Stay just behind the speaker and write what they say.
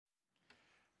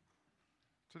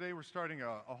Today we're starting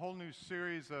a whole new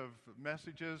series of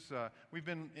messages. We've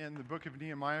been in the book of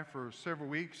Nehemiah for several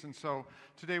weeks, and so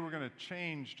today we're going to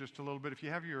change just a little bit. If you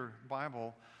have your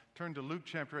Bible, turn to Luke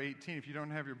chapter 18. If you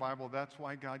don't have your Bible, that's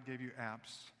why God gave you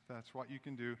apps. That's what you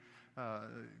can do.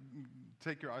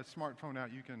 Take your smartphone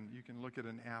out. You can look at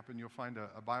an app, and you'll find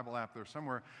a Bible app there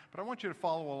somewhere. But I want you to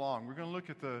follow along. We're going to look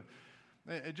at the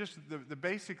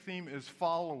basic theme is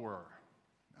follower.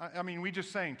 I mean, we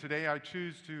just sang, today I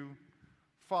choose to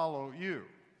follow you.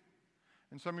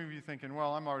 And some of you thinking,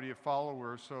 well, I'm already a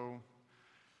follower, so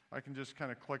I can just kind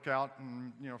of click out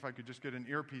and, if I could just get an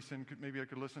earpiece in, maybe I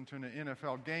could listen to an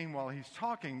NFL game while he's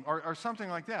talking or something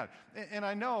like that. And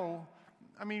I know,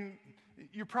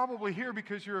 you're probably here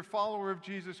because you're a follower of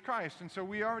Jesus Christ, and so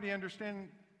we already understand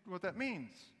what that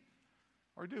means.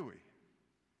 Or do we?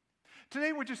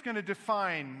 Today we're just going to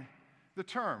define the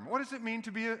term. What does it mean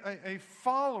to be a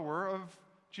follower of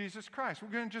Jesus Christ? We're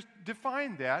going to just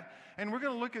define that, and we're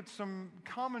going to look at some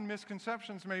common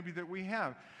misconceptions maybe that we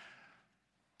have.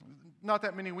 Not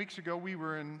that many weeks ago, we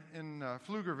were in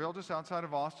Pflugerville, just outside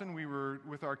of Austin. We were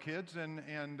with our kids,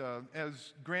 and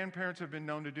as grandparents have been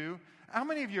known to do. How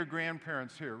many of you are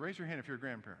grandparents here? Raise your hand if you're a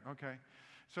grandparent. Okay.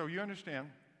 So you understand.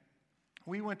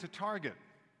 We went to Target.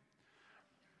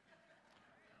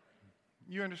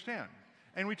 You understand.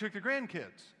 And we took the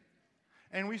grandkids.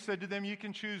 And we said to them, you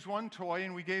can choose one toy,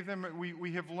 and we gave them,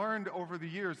 we have learned over the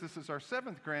years, this is our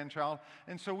seventh grandchild,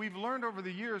 and so we've learned over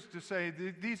the years to say,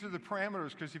 these are the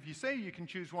parameters, because if you say you can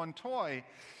choose one toy,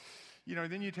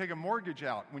 then you take a mortgage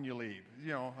out when you leave,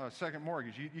 a second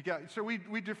mortgage. So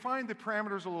we defined the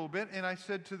parameters a little bit, and I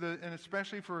said and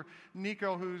especially for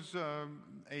Nico, who's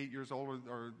 8 years old,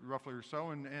 or roughly or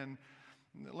so, and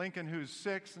Lincoln, who's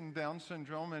 6 and Down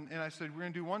syndrome, and I said, we're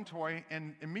going to do one toy,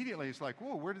 and immediately it's like,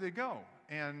 whoa, where do they go?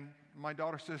 And my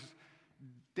daughter says,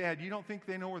 Dad, you don't think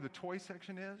they know where the toy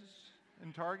section is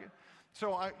in Target?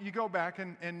 So you go back,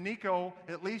 and Nico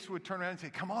at least would turn around and say,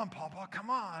 come on, Papa, come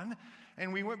on.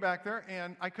 And we went back there,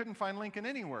 and I couldn't find Lincoln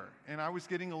anywhere. And I was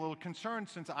getting a little concerned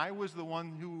since I was the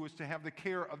one who was to have the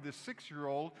care of this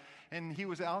 6-year-old, and he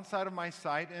was outside of my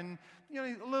sight and,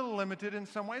 a little limited in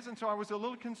some ways. And so I was a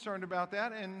little concerned about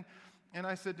that. And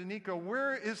I said to Nico,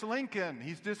 where is Lincoln?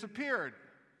 He's disappeared.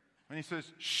 And he says,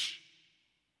 shh.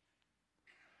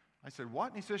 I said, what?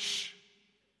 And he says, shh.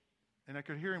 And I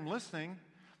could hear him listening.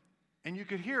 And you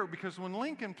could hear, because when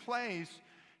Lincoln plays,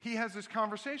 he has this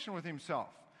conversation with himself.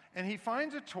 And he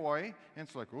finds a toy, and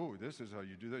it's like, oh, this is how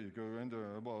you do that. You go into,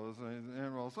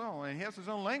 and he has his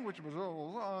own language,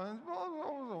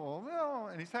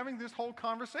 and he's having this whole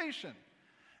conversation.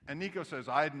 And Nico says,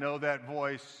 I'd know that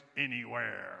voice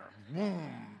anywhere.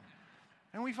 Boom.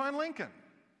 And we find Lincoln.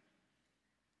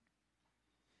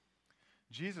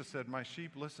 Jesus said, my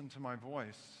sheep listen to my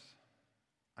voice.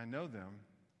 I know them,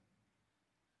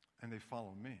 and they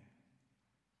follow me.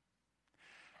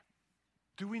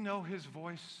 Do we know his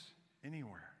voice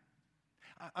anywhere?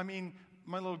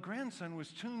 My little grandson was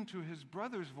tuned to his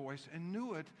brother's voice and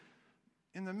knew it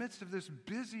in the midst of this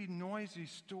busy, noisy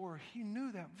store. He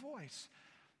knew that voice.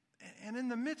 And in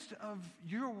the midst of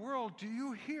your world, do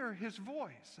you hear his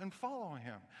voice and follow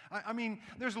him?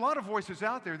 There's a lot of voices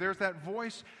out there. There's that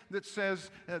voice that says,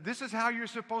 this is how you're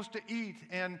supposed to eat,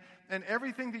 and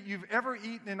everything that you've ever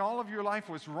eaten in all of your life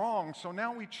was wrong, so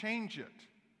now we change it.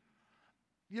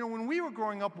 When we were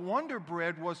growing up, Wonder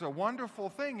Bread was a wonderful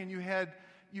thing, and you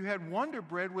had Wonder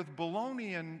Bread with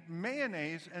bologna and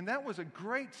mayonnaise, and that was a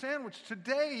great sandwich.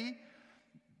 Today,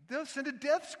 they'll send a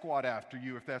death squad after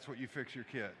you if that's what you fix your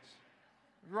kids.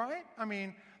 Right?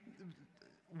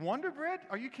 Wonder Bread?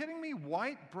 Are you kidding me?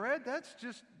 White bread?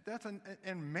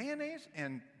 And mayonnaise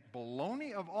and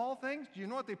bologna of all things? Do you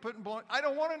know what they put in bologna? I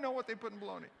don't want to know what they put in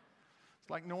bologna. It's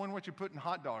like knowing what you put in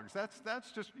hot dogs. That's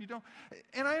just,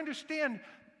 And I understand,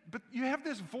 but you have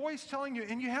this voice telling you,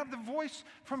 and you have the voice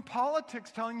from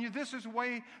politics telling you this is the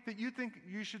way that you think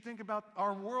you should think about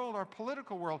our world, our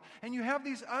political world. And you have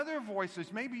these other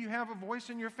voices. Maybe you have a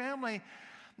voice in your family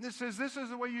that says this is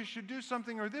the way you should do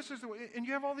something, or this is the way, and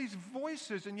you have all these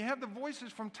voices, and you have the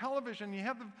voices from television.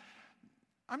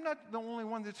 I'm not the only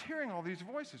one that's hearing all these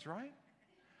voices, right?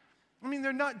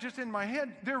 They're not just in my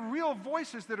head. They're real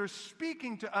voices that are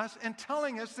speaking to us and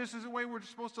telling us this is the way we're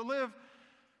supposed to live.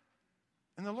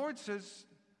 And the Lord says,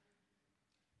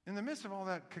 in the midst of all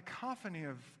that cacophony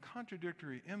of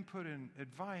contradictory input and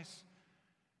advice,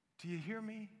 do you hear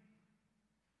me?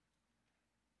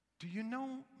 Do you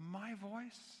know my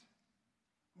voice?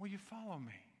 Will you follow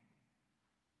me?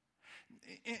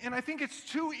 And I think it's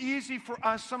too easy for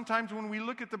us sometimes when we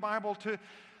look at the Bible to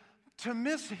to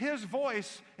miss His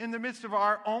voice in the midst of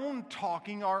our own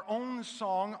talking, our own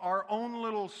song, our own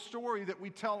little story that we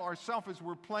tell ourselves as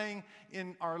we're playing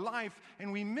in our life,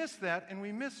 and we miss that, and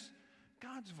we miss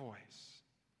God's voice.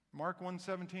 Mark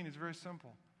 1:17 is very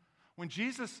simple. When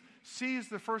Jesus sees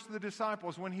the first of the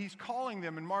disciples, when He's calling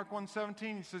them in Mark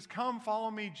 1:17, He says, "Come,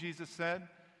 follow me," Jesus said,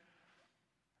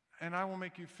 "and I will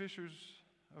make you fishers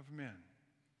of men."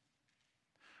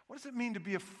 What does it mean to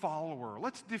be a follower?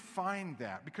 Let's define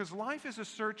that, because life is a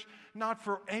search not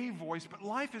for a voice, but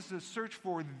life is a search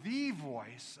for the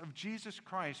voice of Jesus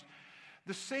Christ,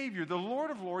 the Savior, the Lord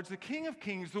of Lords, the King of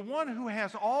Kings, the one who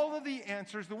has all of the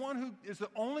answers, the one who is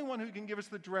the only one who can give us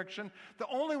the direction, the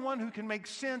only one who can make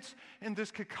sense in this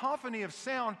cacophony of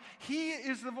sound. He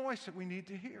is the voice that we need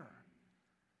to hear.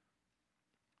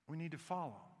 We need to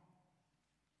follow.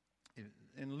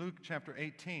 In Luke chapter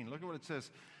 18, look at what it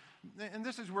says. And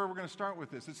this is where we're going to start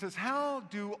with this. It says, how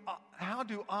do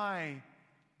I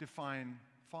define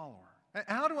follower?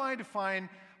 How do I define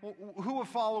who a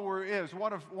follower is,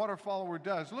 what a follower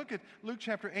does? Look at Luke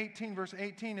chapter 18, verse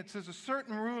 18. It says, a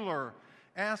certain ruler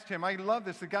asked him. I love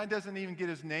this. The guy doesn't even get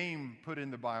his name put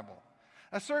in the Bible.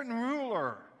 A certain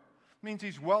ruler means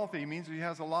he's wealthy. It means he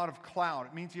has a lot of clout.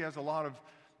 It means he has a lot of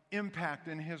impact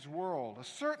in his world. A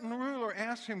certain ruler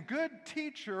asked him, "Good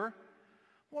teacher,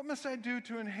 what must I do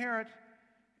to inherit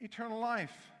eternal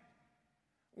life?"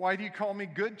 "Why do you call me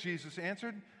good?" Jesus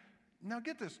answered. Now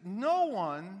get this. No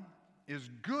one is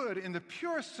good in the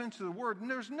purest sense of the word.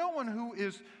 And there's no one who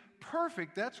is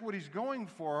perfect. That's what he's going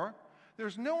for.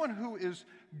 There's no one who is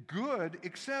good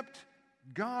except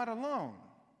God alone.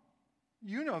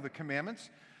 You know the commandments.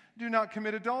 Do not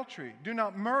commit adultery. Do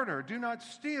not murder. Do not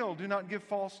steal. Do not give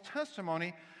false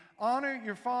testimony. Honor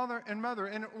your father and mother.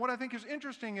 And what I think is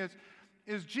interesting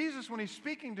is Jesus, when he's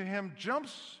speaking to him,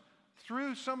 jumps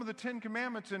through some of the 10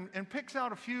 Commandments and picks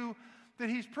out a few that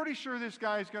he's pretty sure this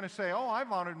guy is going to say, "Oh,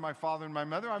 I've honored my father and my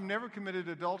mother. I've never committed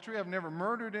adultery. I've never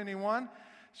murdered anyone.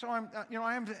 So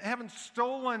I haven't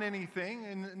stolen anything,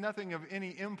 and nothing of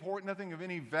any import, nothing of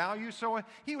any value." So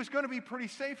he was going to be pretty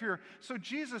safe here. So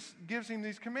Jesus gives him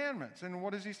these commandments. And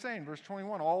what does he say in verse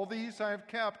 21? "All these I have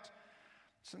kept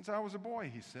since I was a boy,"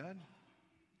 he said.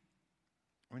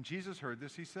 When Jesus heard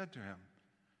this, he said to him,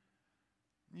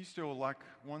 "You still lack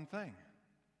one thing.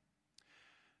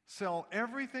 Sell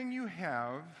everything you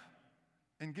have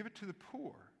and give it to the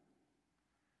poor,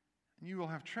 and you will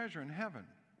have treasure in heaven.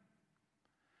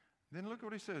 Then look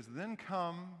what he says. Then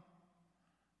come,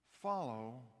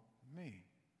 follow me."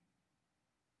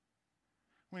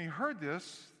 When he heard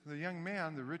this, the young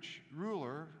man, the rich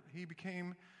ruler, he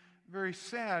became very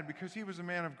sad because he was a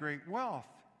man of great wealth.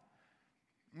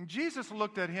 And Jesus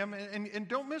looked at him, and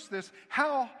don't miss this,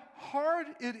 how hard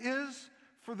it is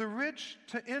for the rich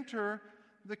to enter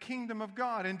the kingdom of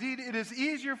God. Indeed, it is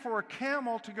easier for a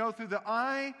camel to go through the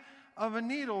eye of a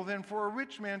needle than for a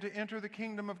rich man to enter the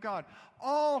kingdom of God.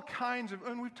 All kinds of,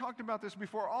 and we've talked about this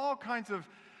before, all kinds of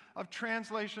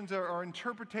translations or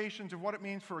interpretations of what it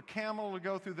means for a camel to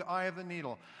go through the eye of the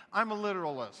needle. I'm a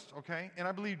literalist, okay? And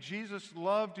I believe Jesus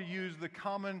loved to use the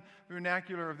common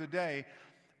vernacular of the day.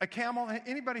 A camel,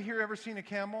 anybody here ever seen a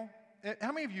camel?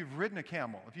 How many of you have ridden a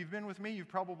camel? If you've been with me, you've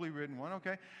probably ridden one,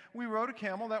 okay? We rode a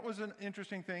camel. That was an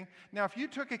interesting thing. Now, if you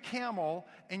took a camel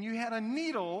and you had a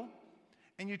needle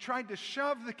and you tried to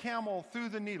shove the camel through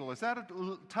the needle, is that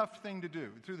a tough thing to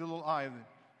do, through the little eye of it?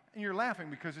 And you're laughing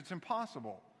because it's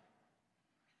impossible.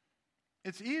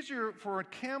 It's easier for a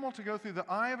camel to go through the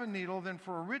eye of a needle than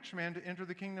for a rich man to enter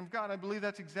the kingdom of God. I believe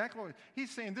that's exactly what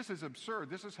he's saying. This is absurd.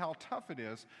 This is how tough it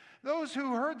is. Those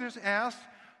who heard this asked,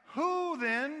 "Who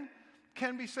then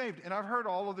can be saved?" And I've heard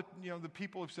all of the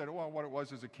people have said, "Oh, well, what it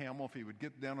was is a camel. If he would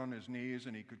get down on his knees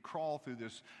and he could crawl through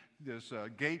this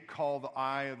gate called the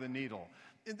eye of the needle."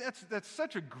 And that's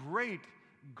such a great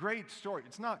story.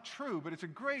 It's not true, but it's a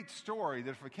great story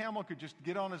that if a camel could just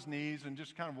get on his knees and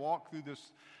just kind of walk through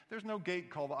this, there's no gate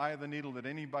called the eye of the needle that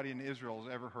anybody in Israel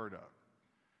has ever heard of.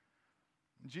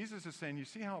 Jesus is saying, you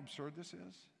see how absurd this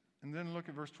is? And then look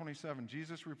at verse 27.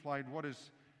 Jesus replied, "What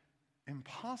is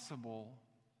impossible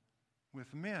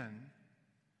with men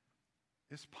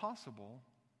is possible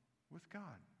with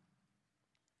God."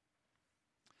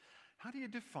 How do you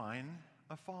define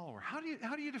a follower? How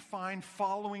do you define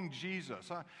following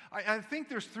Jesus? I think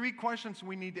there's 3 questions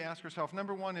we need to ask ourselves.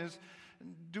 Number 1 is,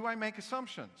 do I make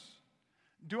assumptions?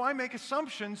 Do I make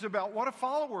assumptions about what a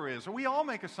follower is? We all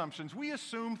make assumptions. We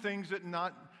assume things that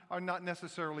are not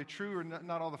necessarily true, or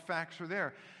not all the facts are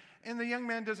there. And the young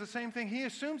man does the same thing. He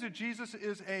assumes that Jesus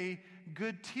is a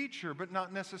good teacher, but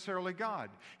not necessarily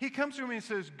God. He comes to him and he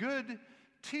says, "Good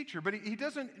teacher, but he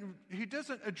doesn't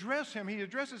address him. He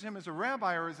addresses him as a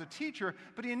rabbi or as a teacher,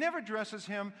 but he never addresses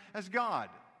him as God.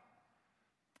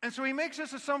 And so he makes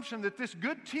this assumption that this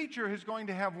good teacher is going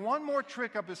to have one more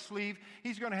trick up his sleeve.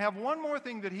 He's going to have one more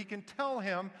thing that he can tell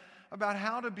him about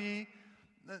how to be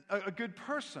a good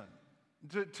person,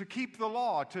 to keep the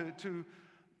law, to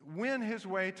win his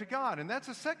way to God. And that's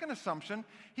a second assumption.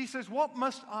 He says, what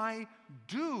must I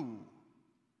do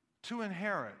to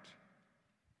inherit?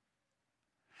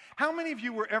 How many of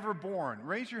you were ever born?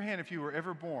 Raise your hand if you were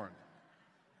ever born.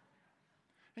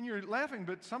 And you're laughing,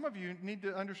 but some of you need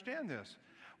to understand this.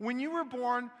 When you were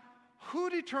born, who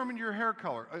determined your hair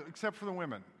color, except for the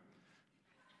women?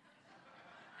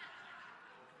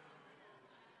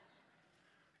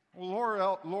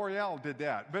 Well, L'Oreal did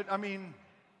that. But, I mean,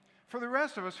 for the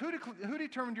rest of us, who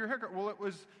determined your hair color? Well,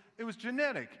 it was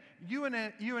genetic. You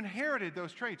inherited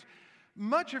those traits.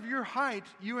 Much of your height,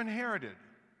 you inherited.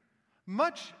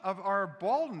 Much of our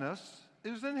baldness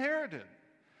is inherited.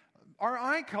 Our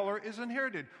eye color is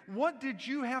inherited. What did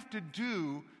you have to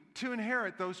do to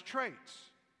inherit those traits?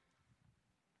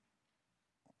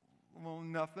 Well,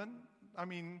 nothing. I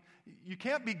mean, you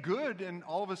can't be good and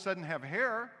all of a sudden have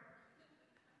hair.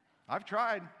 I've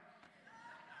tried.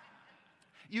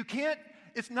 You can't,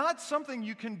 it's not something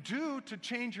you can do to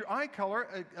change your eye color,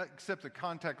 except the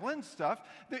contact lens stuff.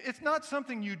 It's not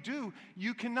something you do.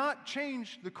 You cannot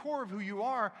change the core of who you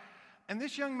are. And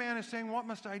this young man is saying, what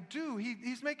must I do?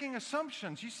 He's making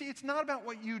assumptions. You see, it's not about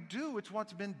what you do. It's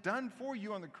what's been done for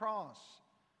you on the cross.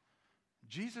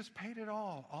 Jesus paid it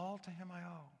all to him I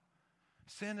owe.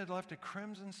 Sin had left a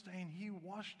crimson stain. He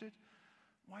washed it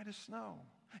white as snow.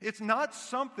 It's not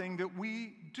something that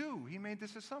we do. He made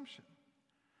this assumption.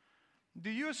 Do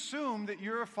you assume that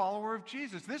you're a follower of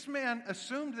Jesus? This man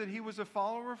assumed that he was a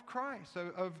follower of Christ,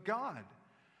 of God.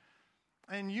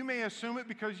 And you may assume it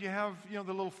because you have, the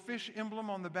little fish emblem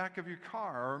on the back of your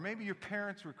car, or maybe your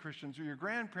parents were Christians, or your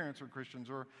grandparents were Christians,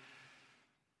 or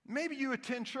maybe you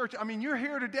attend church. I mean, you're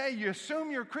here today. You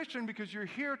assume you're a Christian because you're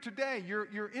here today.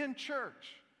 You're in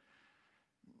church.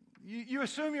 You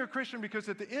assume you're a Christian because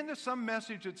at the end of some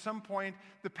message at some point,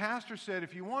 the pastor said,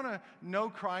 if you want to know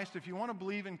Christ, if you want to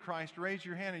believe in Christ, raise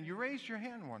your hand. And you raised your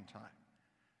hand one time.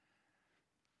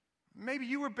 Maybe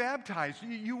you were baptized.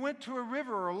 You went to a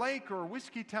river or a lake or a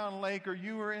Whiskeytown lake, or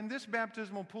you were in this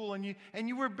baptismal pool and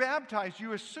you were baptized.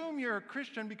 You assume you're a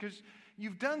Christian because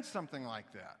you've done something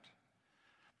like that.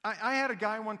 I had a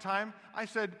guy one time, I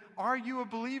said, are you a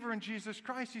believer in Jesus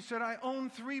Christ? He said, I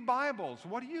own 3 Bibles.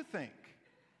 What do you think?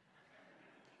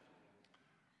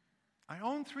 I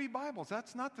own 3 Bibles.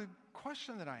 That's not the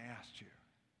question that I asked you.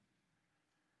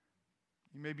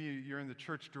 Maybe you're in the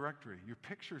church directory. Your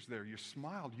picture's there. You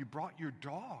smiled. You brought your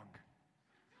dog.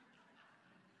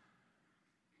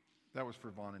 That was for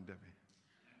Vaughn and Debbie.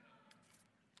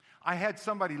 I had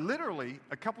somebody literally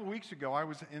a couple of weeks ago, I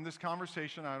was in this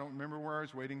conversation. I don't remember where I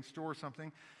was waiting, store or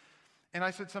something. And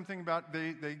I said something about,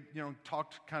 they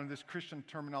talked kind of this Christian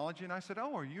terminology. And I said,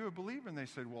 oh, are you a believer? And they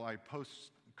said, well, I post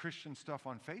Christian stuff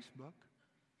on Facebook.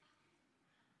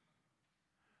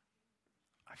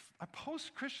 I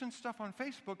post Christian stuff on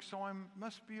Facebook, so I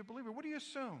must be a believer. What do you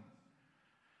assume?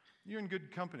 You're in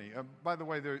good company. By the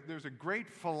way, there's a great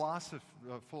philosopher,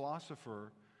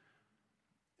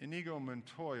 Inigo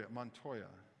Montoya.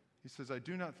 He says, I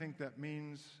do not think that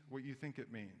means what you think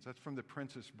it means. That's from The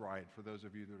Princess Bride, for those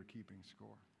of you that are keeping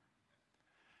score.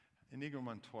 Inigo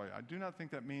Montoya. I do not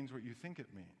think that means what you think it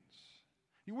means.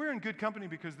 We're in good company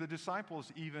because the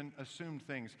disciples even assumed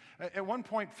things. At one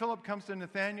point, Philip comes to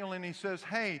Nathanael and he says,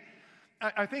 hey,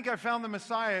 I think I found the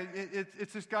Messiah.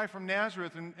 It's this guy from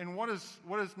Nazareth. And what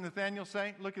does Nathanael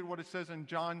say? Look at what it says in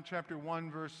John chapter 1,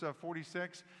 verse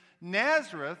 46.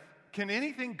 Nazareth, can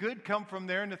anything good come from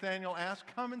there? Nathanael asked.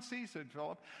 Come and see, said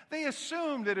Philip. They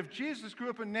assumed that if Jesus grew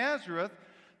up in Nazareth,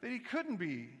 that he couldn't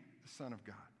be the Son of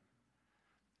God.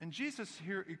 And Jesus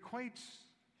here equates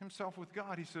himself with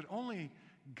God. He said, only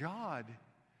God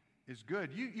is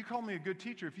good. You call me a good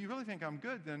teacher. If you really think I'm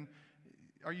good, then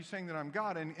are you saying that I'm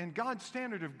God? And God's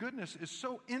standard of goodness is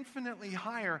so infinitely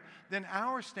higher than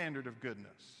our standard of goodness.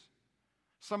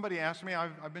 Somebody asked me,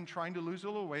 I've been trying to lose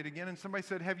a little weight again, and somebody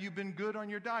said, have you been good on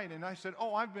your diet? And I said,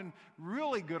 oh, I've been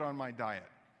really good on my diet.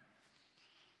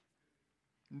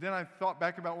 And then I thought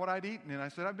back about what I'd eaten, and I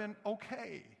said, I've been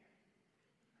okay.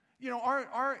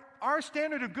 Our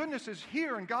standard of goodness is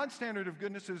here, and God's standard of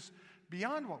goodness is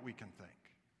beyond what we can think.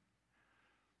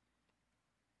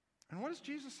 And what does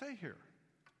Jesus say here?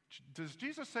 Does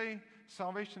Jesus say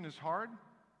salvation is hard?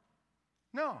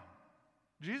 No.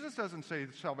 Jesus doesn't say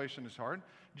salvation is hard.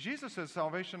 Jesus says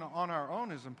salvation on our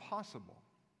own is impossible.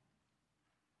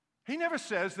 He never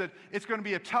says that it's going to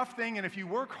be a tough thing, and if you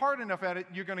work hard enough at it,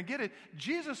 you're going to get it.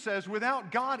 Jesus says,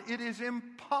 without God, it is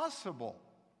impossible.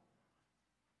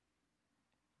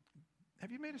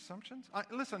 Have you made assumptions?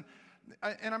 Listen,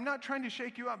 and I'm not trying to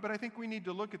shake you up, but I think we need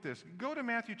to look at this. Go to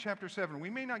Matthew chapter 7. We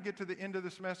may not get to the end of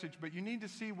this message, but you need to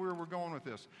see where we're going with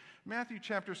this. Matthew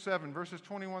chapter 7, verses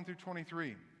 21 through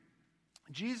 23.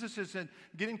 Jesus is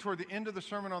getting toward the end of the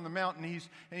Sermon on the Mount, and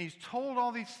he's told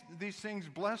all these things.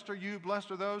 Blessed are you,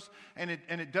 blessed are those, and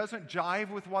it doesn't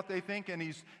jive with what they think. And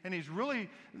he's really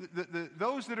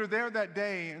those that are there that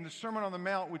day in the Sermon on the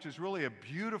Mount, which is really a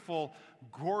beautiful,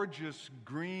 gorgeous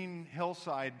green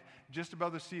hillside just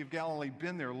above the Sea of Galilee.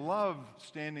 Been there, love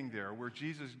standing there where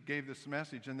Jesus gave this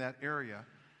message in that area.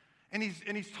 And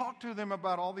he's talked to them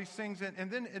about all these things.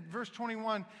 And then at verse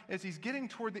 21, as he's getting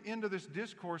toward the end of this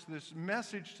discourse, this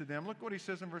message to them, look what he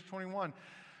says in verse 21.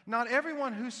 Not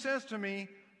everyone who says to me,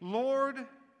 Lord,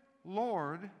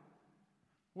 Lord,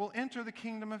 will enter the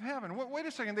kingdom of heaven. Wait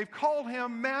a second. They've called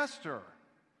him master.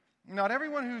 Not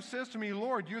everyone who says to me,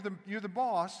 Lord, you're the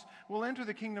boss, will enter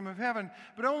the kingdom of heaven,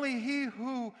 but only he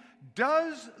who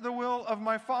does the will of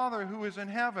my Father who is in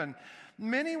heaven.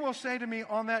 Many will say to me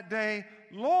on that day,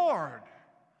 Lord,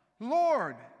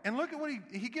 Lord. And look at what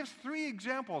he gives 3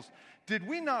 examples. Did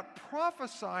we not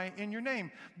prophesy in your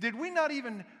name?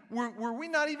 Were we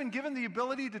not even given the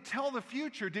ability to tell the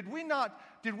future? Did we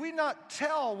not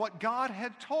tell what God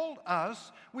had told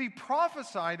us? We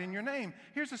prophesied in your name.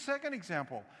 Here's a second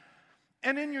example.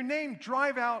 And in your name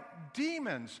drive out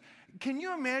demons. Can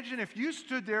you imagine if you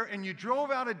stood there and you drove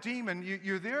out a demon?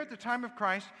 You're there at the time of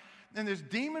Christ, and this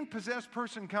demon-possessed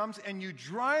person comes, and you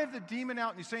drive the demon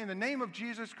out, and you say, in the name of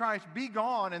Jesus Christ, be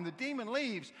gone, and the demon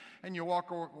leaves, and you walk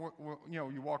around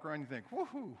and you think,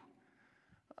 woohoo,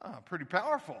 pretty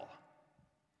powerful.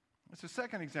 That's the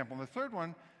second example. And the third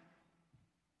one,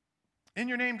 in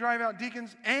your name drive out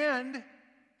deacons and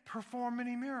perform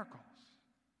many miracles.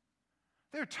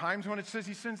 There are times when it says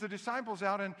he sends the disciples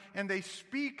out and they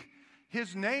speak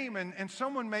his name, and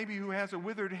someone maybe who has a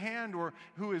withered hand or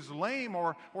who is lame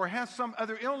or has some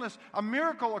other illness, a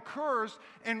miracle occurs,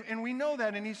 and we know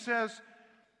that. And he says,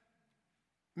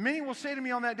 many will say to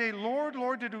me on that day, Lord,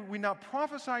 Lord, did we not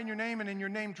prophesy in your name, and in your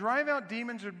name drive out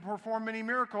demons and perform many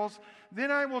miracles?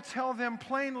 Then I will tell them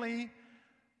plainly,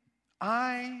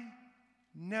 I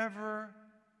never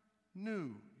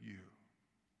knew you.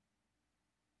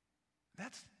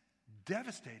 That's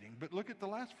devastating. But look at the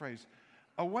last phrase.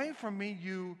 Away from me,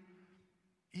 you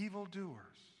evildoers.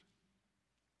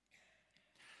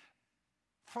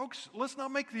 Folks, let's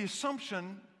not make the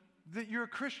assumption that you're a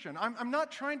Christian. I'm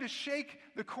not trying to shake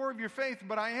the core of your faith,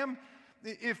 but I am.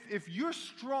 If you're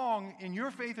strong in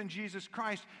your faith in Jesus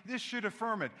Christ, this should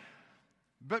affirm it.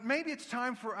 But maybe it's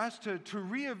time for us to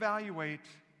reevaluate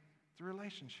the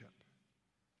relationship.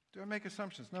 Do I make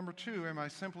assumptions? Number 2, am I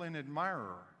simply an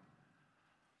admirer?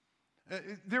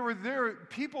 There were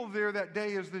people there that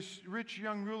day as this rich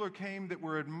young ruler came that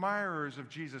were admirers of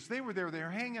Jesus. They were there, they were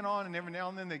hanging on, and every now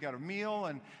and then they got a meal,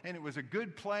 and it was a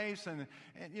good place. And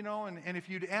if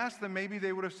you'd asked them, maybe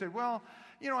they would have said, well,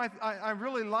 I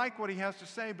really like what he has to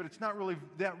say, but it's not really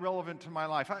that relevant to my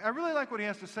life. I really like what he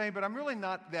has to say, but I'm really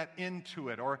not that into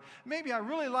it. Or maybe I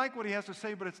really like what he has to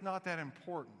say, but it's not that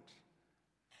important.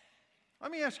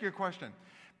 Let me ask you a question.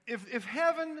 If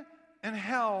heaven and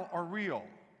hell are real,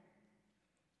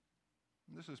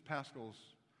 this is Pascal's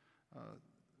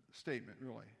statement,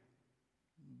 really.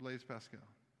 Blaise Pascal.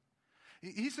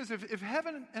 He says, if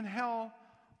heaven and hell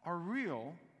are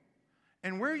real,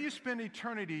 and where you spend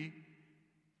eternity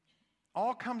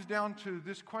all comes down to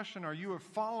this question, are you a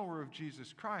follower of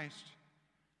Jesus Christ?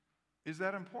 Is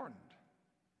that important?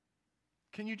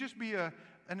 Can you just be an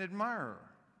admirer?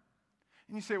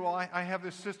 And you say, well, I have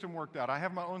this system worked out. I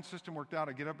have my own system worked out.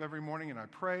 I get up every morning and I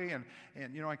pray, and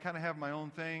I kind of have my own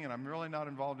thing, and I'm really not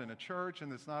involved in a church,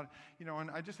 and it's not, and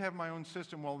I just have my own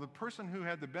system. Well, the person who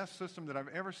had the best system that I've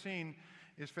ever seen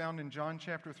is found in John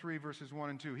chapter 3, verses 1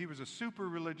 and 2. He was a super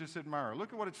religious admirer.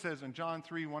 Look at what it says in John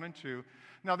 3, 1 and 2.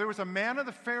 Now, there was a man of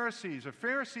the Pharisees. The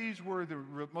Pharisees were the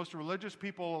most religious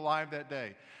people alive that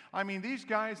day. I mean, these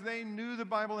guys, they knew the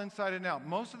Bible inside and out.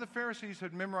 Most of the Pharisees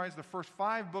had memorized the first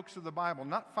 5 books of the Bible,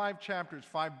 not 5 chapters,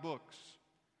 5 books.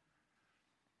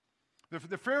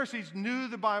 The Pharisees knew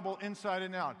the Bible inside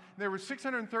and out. There were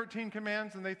 613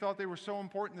 commands, and they thought they were so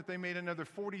important that they made another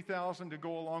 40,000 to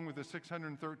go along with the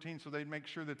 613, so they'd make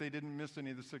sure that they didn't miss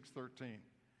any of the 613.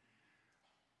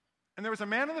 And there was a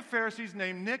man of the Pharisees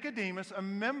named Nicodemus, a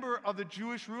member of the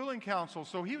Jewish ruling council.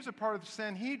 So he was a part of the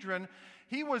Sanhedrin.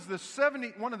 He was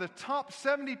one of the top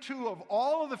 72 of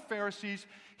all of the Pharisees.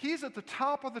 He's at the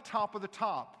top of the top of the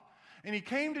top. And he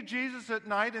came to Jesus at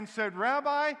night and said,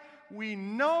 "Rabbi, we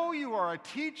know you are a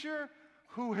teacher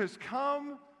who has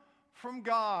come from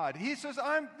God." He says,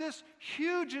 "I'm this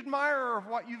huge admirer of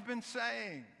what you've been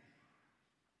saying."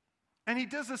 And he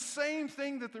does the same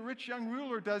thing that the rich young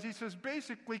ruler does. He says,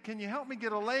 basically, "Can you help me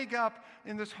get a leg up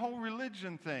in this whole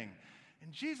religion thing?"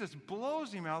 And Jesus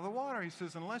blows him out of the water. He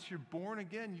says, "Unless you're born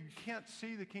again, you can't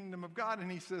see the kingdom of God."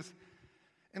 And he says,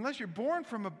 "Unless you're born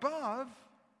from above."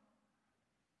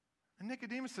 And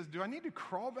Nicodemus says, "Do I need to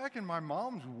crawl back in my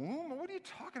mom's womb? What are you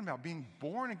talking about, being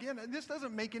born again? This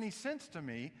doesn't make any sense to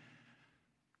me."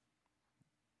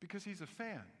 Because he's a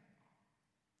fan.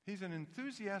 He's an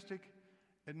enthusiastic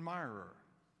admirer.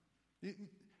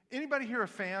 Anybody here a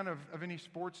fan of any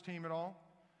sports team at all?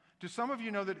 Do some of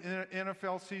you know that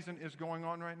NFL season is going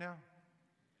on right now?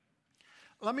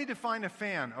 Let me define a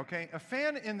fan, okay? A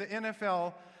fan in the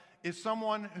NFL is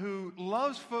someone who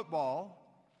loves football.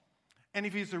 And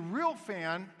if he's a real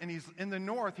fan and he's in the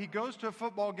north, he goes to a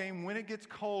football game when it gets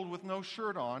cold with no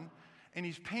shirt on, and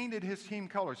he's painted his team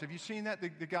colors. Have you seen that?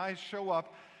 The guys show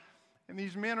up, and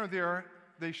these men are there.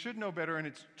 They should know better, and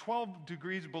it's 12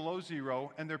 degrees below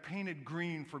zero, and they're painted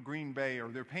green for Green Bay, or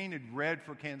they're painted red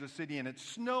for Kansas City, and it's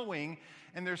snowing,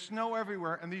 and there's snow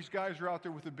everywhere, and these guys are out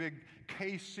there with a big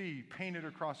KC painted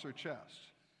across their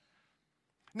chest.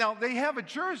 Now, they have a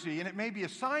jersey, and it may be a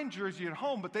signed jersey at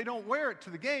home, but they don't wear it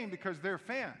to the game because they're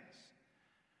fans.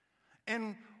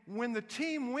 And when the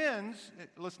team wins,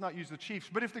 let's not use the Chiefs,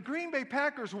 but if the Green Bay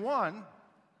Packers won,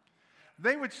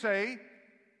 they would say,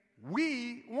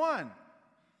 "We won."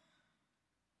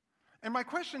 And my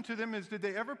question to them is, did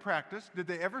they ever practice? Did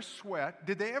they ever sweat?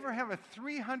 Did they ever have a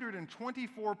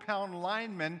 324-pound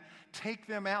lineman take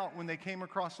them out when they came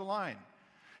across the line?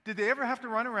 Did they ever have to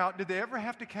run around? Did they ever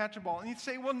have to catch a ball? And you'd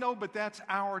say, "Well, no, but that's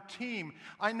our team.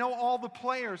 I know all the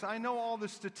players. I know all the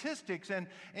statistics." And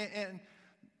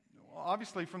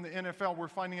obviously from the NFL, we're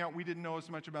finding out we didn't know as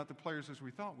much about the players as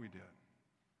we thought we did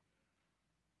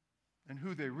and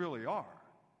who they really are.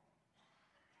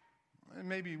 And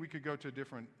maybe we could go to a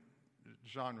different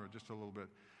genre just a little bit.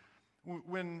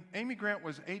 When Amy Grant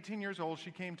was 18 years old,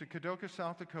 she came to Kadoka,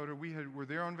 South Dakota. We were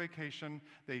there on vacation.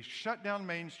 They shut down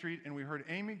Main Street, and we heard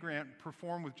Amy Grant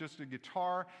perform with just a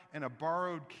guitar and a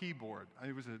borrowed keyboard.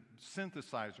 It was a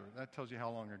synthesizer. That tells you how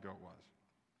long ago it was.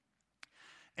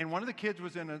 And one of the kids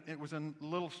was in a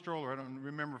little stroller. I don't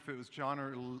remember if it was John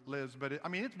or Liz, but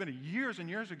it's been years and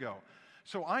years ago.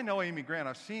 So I know Amy Grant.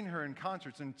 I've seen her in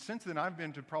concerts, and since then I've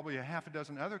been to probably a half a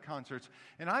dozen other concerts,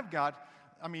 and I've got,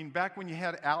 back when you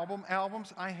had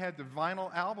albums, I had the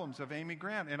vinyl albums of Amy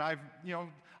Grant, and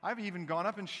I've even gone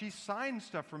up and she signed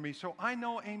stuff for me, so I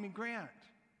know Amy Grant.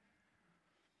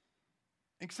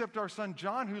 Except our son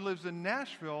John, who lives in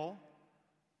Nashville,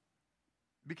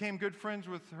 became good friends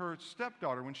with her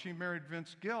stepdaughter when she married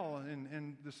Vince Gill,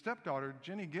 and the stepdaughter,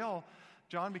 Jenny Gill,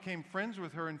 John became friends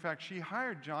with her. In fact, she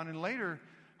hired John, and later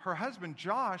her husband,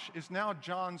 Josh, is now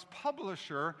John's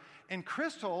publisher, and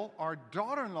Crystal, our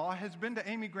daughter-in-law, has been to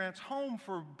Amy Grant's home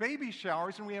for baby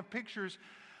showers, and we have pictures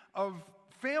of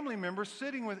family members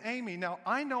sitting with Amy. Now,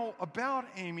 I know about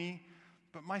Amy,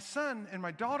 but my son and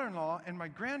my daughter-in-law and my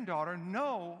granddaughter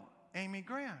know Amy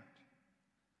Grant.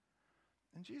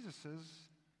 And Jesus says,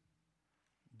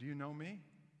 "Do you know me?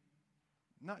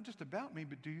 Not just about me,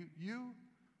 but do you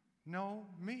know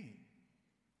me?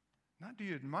 Not do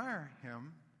you admire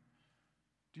him,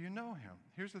 do you know him?"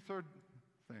 Here's the third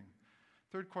thing.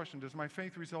 Third question, does my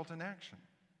faith result in action?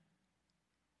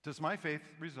 Does my faith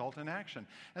result in action?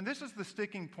 And this is the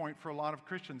sticking point for a lot of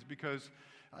Christians because,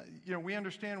 we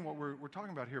understand what we're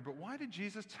talking about here, but why did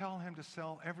Jesus tell him to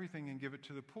sell everything and give it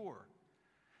to the poor?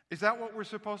 Is that what we're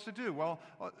supposed to do? Well,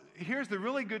 here's the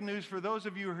really good news for those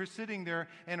of you who are sitting there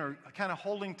and are kind of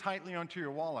holding tightly onto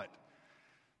your wallet.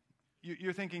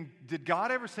 You're thinking, did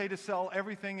God ever say to sell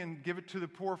everything and give it to the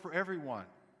poor for everyone?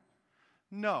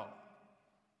 No.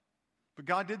 But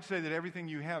God did say that everything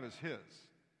you have is His.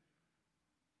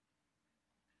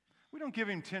 We don't give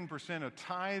Him 10%, a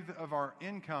tithe of our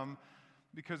income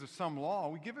because of some law.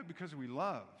 We give it because we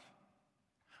love.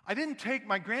 I didn't take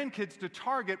my grandkids to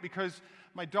Target because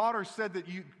my daughter said that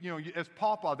as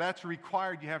Papa, that's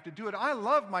required, you have to do it. I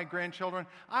love my grandchildren.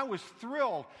 I was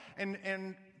thrilled.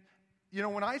 And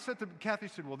when I said to Kathy,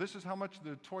 said, "Well, this is how much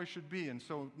the toy should be." And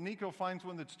so Nico finds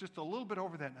one that's just a little bit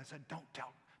over that. And I said, don't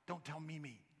tell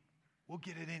Mimi. We'll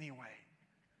get it anyway.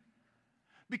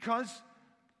 Because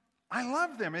I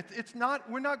love them.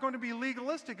 We're not going to be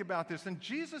legalistic about this. And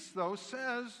Jesus, though,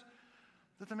 says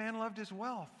that the man loved his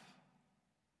wealth.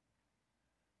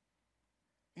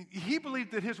 He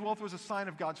believed that his wealth was a sign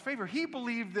of God's favor. He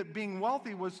believed that being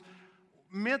wealthy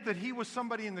meant that he was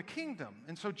somebody in the kingdom.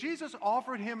 And so Jesus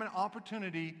offered him an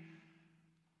opportunity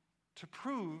to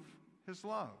prove his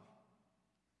love,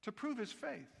 to prove his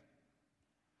faith.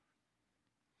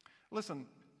 Listen,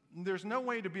 there's no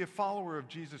way to be a follower of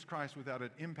Jesus Christ without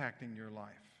it impacting your life.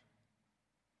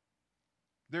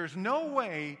 There's no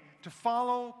way to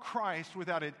follow Christ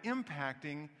without it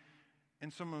impacting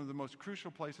in some of the most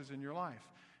crucial places in your life.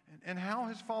 And how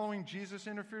has following Jesus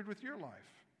interfered with your life?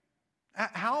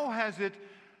 How has it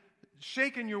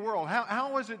shaken your world?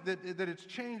 How is it that it's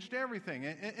changed everything?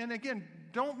 And again,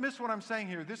 don't miss what I'm saying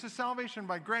here. This is salvation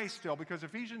by grace still, because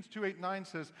Ephesians 2:8-9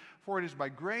 says, "For it is by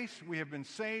grace we have been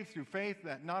saved through faith,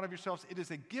 that not of yourselves. It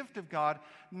is a gift of God,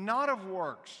 not of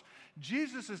works."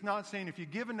 Jesus is not saying if you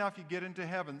give enough, you get into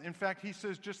heaven. In fact, he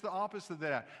says just the opposite of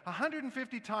that.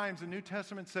 150 times the New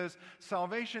Testament says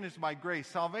salvation is by grace.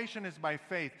 Salvation is by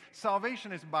faith.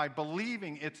 Salvation is by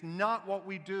believing. It's not what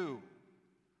we do.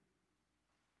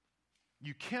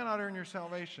 You cannot earn your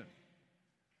salvation.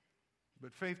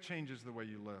 But faith changes the way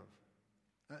you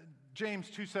live. James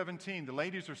 2:17, the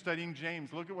ladies are studying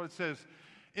James. Look at what it says.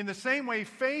 In the same way,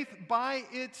 faith by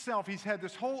itself, he's had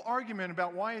this whole argument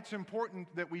about why it's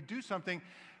important that we do something.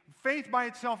 Faith by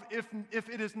itself, if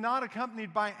it is not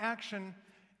accompanied by action,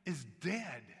 is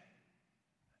dead.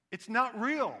 It's not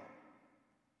real.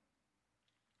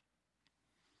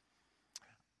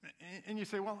 And you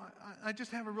say, well, I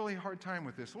just have a really hard time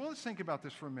with this. Well, let's think about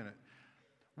this for a minute.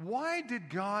 Why did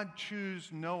God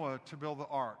choose Noah to build the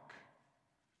ark?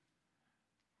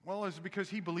 Well, it's because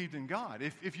he believed in God.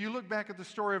 If you look back at the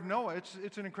story of Noah,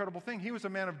 it's an incredible thing. He was a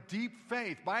man of deep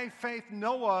faith. By faith,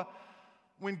 Noah,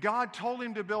 when God told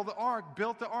him to build the ark,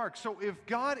 built the ark. So if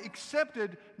God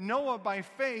accepted Noah by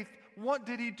faith, what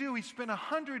did he do? He spent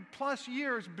 100+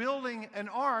 years building an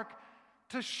ark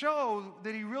to show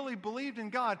that he really believed in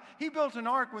God. He built an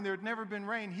ark when there had never been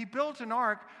rain. He built an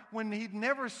ark when he'd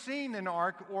never seen an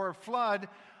ark or a flood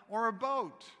or a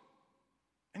boat.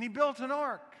 And he built an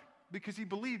ark because he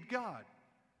believed God.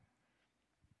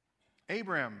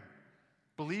 Abraham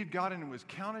believed God, and it was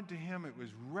counted to him. It was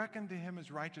reckoned to him as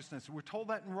righteousness. We're told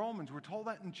that in Romans. We're told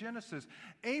that in Genesis.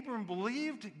 Abram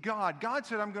believed God. God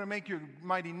said, I'm going to make you a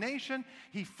mighty nation.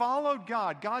 He followed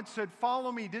God. God said,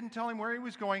 follow me. Didn't tell him where he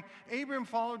was going. Abram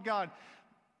followed God.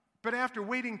 But after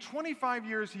waiting 25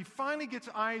 years, he finally gets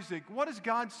Isaac. What does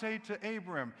God say to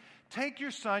Abram? Take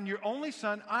your son, your only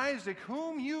son, Isaac,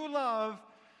 whom you love,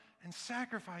 and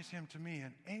sacrifice him to me.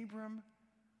 And Abram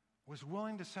was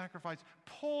willing to sacrifice,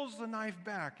 pulls the knife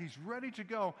back. He's ready to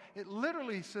go. It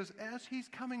literally says, as he's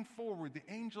coming forward, the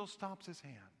angel stops his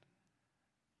hand.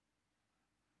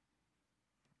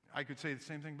 I could say the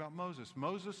same thing about Moses.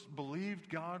 Moses believed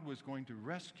God was going to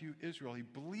rescue Israel. He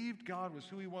believed God was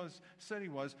who he was, said he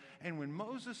was. And when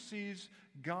Moses sees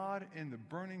God in the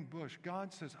burning bush,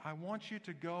 God says, I want you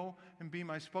to go and be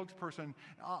my spokesperson.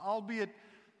 Albeit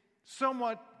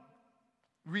somewhat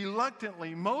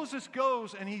reluctantly, Moses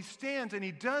goes and he stands and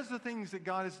he does the things that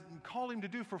God has called him to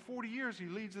do. For 40 years, he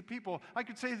leads the people. I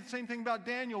could say the same thing about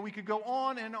Daniel. We could go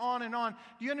on and on and on.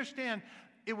 Do you understand?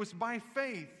 It was by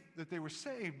faith that they were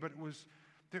saved, but it was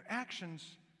their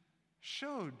actions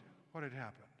showed what had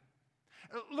happened.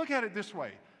 Look at it this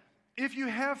way. If you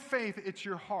have faith, it's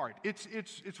your heart. It's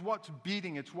what's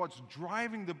beating. It's what's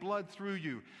driving the blood through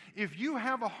you. If you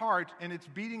have a heart and it's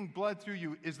beating blood through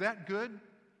you, is that good?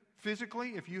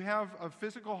 Physically, if you have a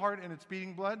physical heart and it's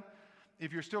beating blood,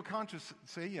 if you're still conscious,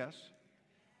 say yes.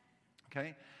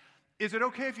 Okay? Is it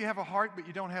okay if you have a heart but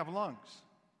you don't have lungs?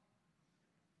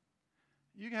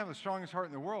 You can have the strongest heart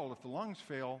in the world. If the lungs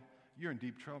fail, you're in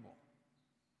deep trouble.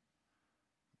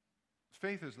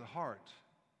 Faith is the heart.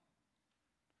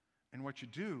 And what you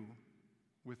do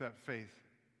with that faith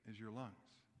is your lungs.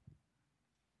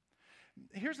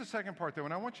 Here's the second part, though,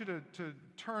 and I want you to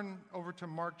turn over to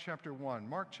Mark chapter 1.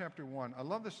 Mark chapter 1. I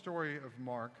love the story of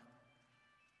Mark.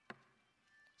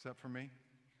 Is that for me?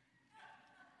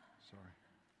 Sorry.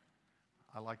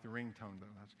 I like the ringtone,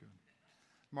 though. That's good.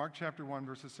 Mark chapter 1,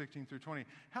 verses 16 through 20.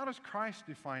 How does Christ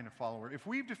define a follower? If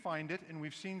we've defined it, and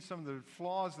we've seen some of the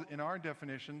flaws in our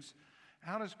definitions,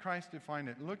 how does Christ define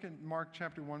it? Look at Mark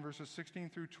chapter 1, verses 16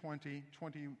 through 20.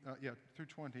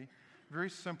 Very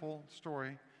simple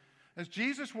story. As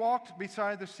Jesus walked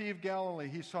beside the Sea of Galilee,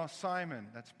 he saw Simon,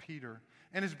 that's Peter,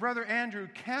 and his brother Andrew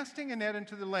casting a net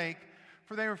into the lake,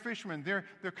 for they were fishermen.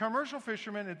 They're commercial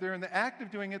fishermen, and they're in the act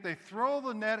of doing it. They throw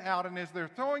the net out, and as they're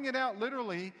throwing it out,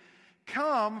 literally,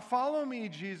 come, follow me,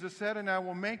 Jesus said, and I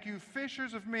will make you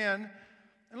fishers of men.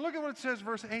 And look at what it says,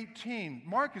 verse 18.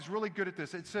 Mark is really good at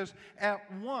this. It says, at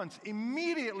once,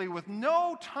 immediately, with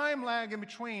no time lag in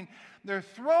between, they're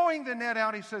throwing the net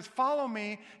out. He says, follow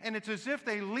me. And it's as if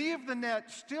they leave the net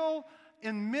still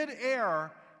in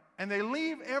midair, and they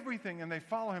leave everything and they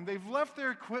follow him. They've left their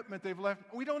equipment.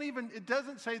 It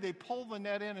doesn't say they pulled the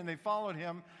net in and they followed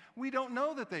him. We don't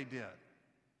know that they did.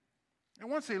 And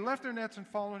once they left their nets and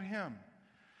followed him.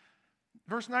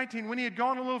 Verse 19, when he had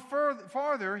gone a little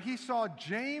farther, he saw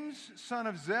James, son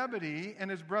of Zebedee,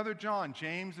 and his brother John.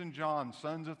 James and John,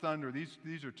 sons of thunder.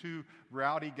 These are two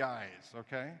rowdy guys,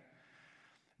 okay?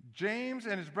 James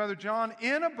and his brother John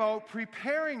in a boat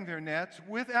preparing their nets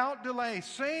without delay.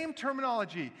 Same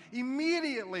terminology.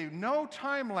 Immediately, no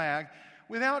time lag.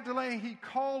 Without delay, he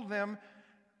called them,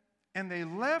 and they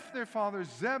left their father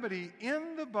Zebedee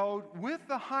in the boat with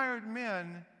the hired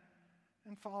men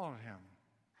and followed him.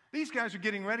 These guys are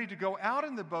getting ready to go out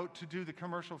in the boat to do the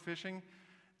commercial fishing,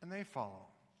 and they follow.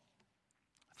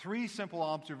 3 simple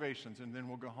observations, and then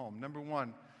we'll go home. Number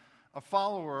 1, a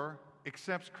follower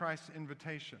accepts Christ's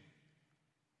invitation.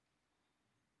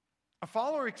 A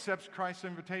follower accepts Christ's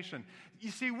invitation.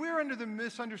 You see, we're under the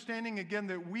misunderstanding again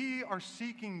that we are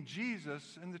seeking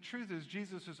Jesus, and the truth is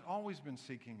Jesus has always been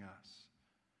seeking us.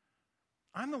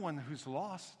 I'm the one who's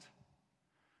lost.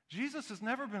 Jesus has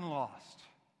never been lost.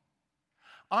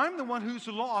 I'm the one who's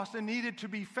lost and needed to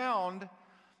be found.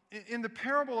 In the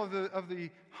parable of the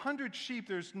 100 sheep,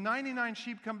 there's 99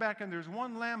 sheep come back, and there's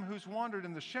one lamb who's wandered,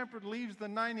 and the shepherd leaves the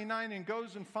 99 and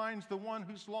goes and finds the one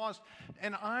who's lost.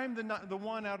 And I'm the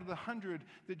one out of the 100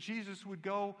 that Jesus would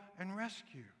go and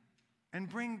rescue and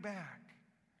bring back.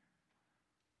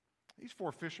 These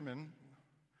 4 fishermen,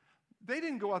 they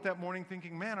didn't go out that morning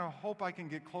thinking, man, I hope I can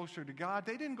get closer to God.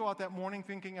 They didn't go out that morning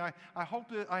thinking, I hope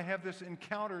that I have this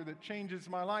encounter that changes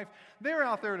my life. They're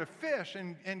out there to fish,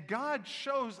 and God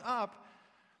shows up.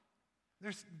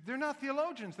 They're not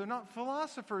theologians. They're not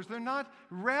philosophers. They're not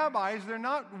rabbis. They're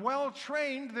not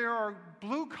well-trained. There are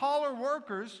blue-collar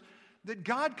workers that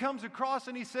God comes across,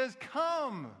 and he says,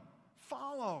 come,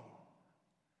 follow.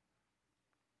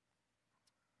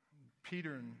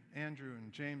 Peter and Andrew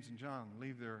and James and John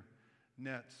leave their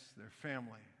nets, their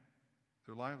family,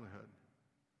 their livelihood.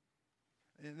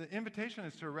 The invitation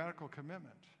is to a radical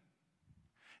commitment.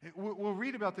 We'll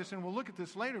read about this and we'll look at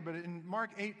this later, but in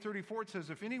Mark 8:34 it says,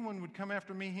 if anyone would come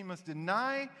after me, he must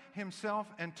deny himself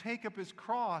and take up his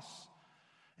cross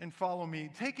and follow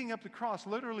me. Taking up the cross,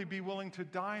 literally be willing to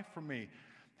die for me.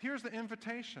 Here's the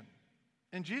invitation.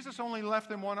 And Jesus only left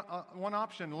them one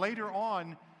option. Later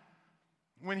on,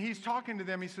 when he's talking to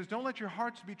them, he says, don't let your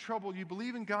hearts be troubled. You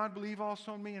believe in God, believe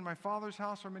also in me. In my Father's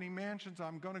house are many mansions.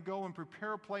 I'm going to go and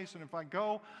prepare a place. And if I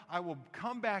go, I will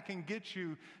come back and get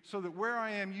you so that where I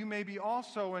am, you may be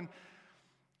also. And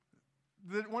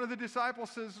one of the disciples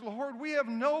says, Lord, we have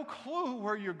no clue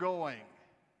where you're going.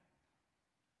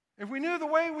 If we knew the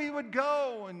way, we would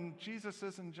go. And Jesus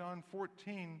says in John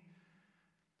 14:6,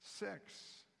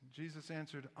 Jesus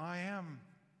answered, I am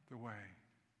the way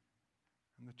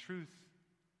and the truth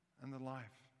and the life.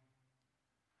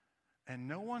 And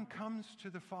no one comes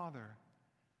to the Father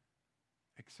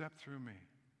except through me.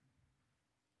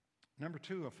 Number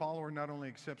 2, a follower not only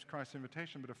accepts Christ's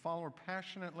invitation, but a follower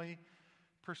passionately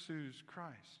pursues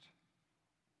Christ.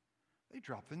 They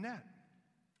drop the net.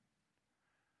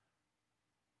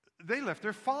 They left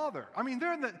their father. I mean,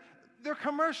 they're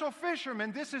commercial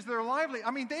fishermen. This is their livelihood.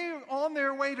 I mean, they're on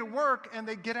their way to work, and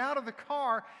they get out of the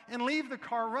car and leave the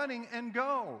car running and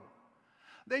go.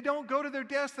 They don't go to their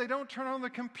desk. They don't turn on the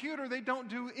computer. They don't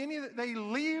do any of that. They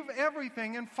leave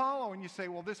everything and follow. And you say,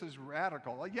 well, this is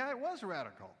radical. Well, yeah, it was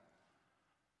radical.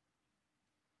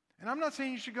 And I'm not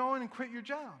saying you should go in and quit your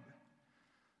job.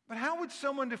 But how would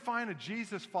someone define a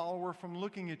Jesus follower from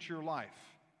looking at your life?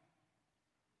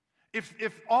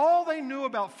 If all they knew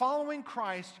about following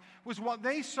Christ was what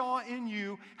they saw in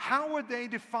you, how would they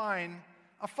define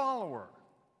a follower?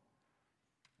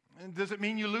 And does it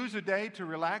mean you lose a day to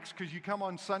relax because you come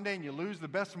on Sunday and you lose the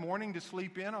best morning to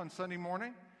sleep in on Sunday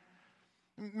morning?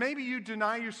 Maybe you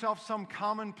deny yourself some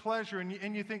common pleasure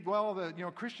and you think, well,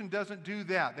 a Christian doesn't do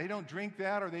that. They don't drink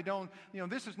that, or they don't,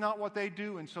 this is not what they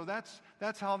do. And so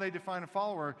that's how they define a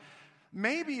follower.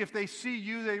 Maybe if they see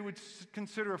you, they would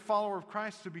consider a follower of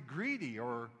Christ to be greedy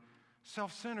or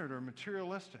self-centered or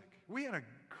materialistic. We had a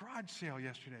garage sale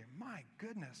yesterday. My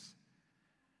goodness.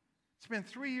 It's been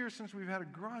 3 years since we've had a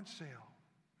garage sale.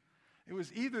 It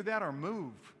was either that or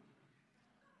move.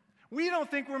 We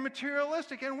don't think we're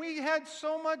materialistic, and we had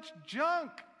so much junk.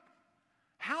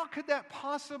 How could that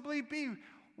possibly be?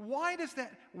 Why does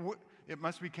that? It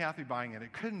must be Kathy buying it.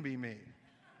 It couldn't be me.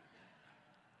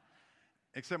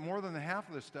 except more than the half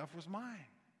of the stuff was mine.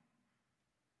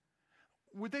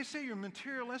 Would they say you're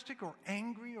materialistic or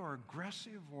angry or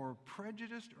aggressive or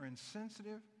prejudiced or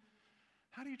insensitive?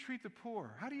 How do you treat the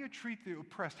poor? How do you treat the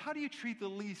oppressed? How do you treat the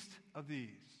least of these?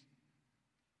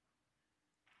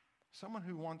 Someone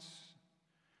who wants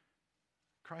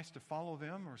Christ to follow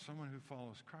them or someone who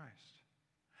follows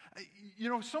Christ? You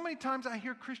know, so many times I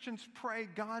hear Christians pray,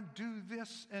 God, do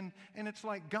this, and it's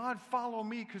like, God, follow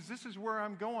me because this is where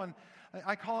I'm going.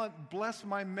 I call it bless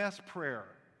my mess prayer.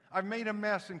 I've made a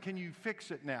mess, and can you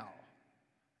fix it now?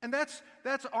 And that's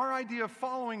our idea of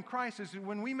following Christ, is that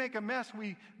when we make a mess,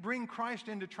 we bring Christ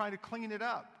in to try to clean it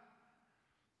up.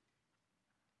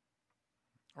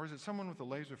 Or is it someone with a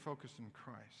laser focus in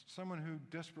Christ? Someone who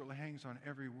desperately hangs on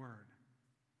every word,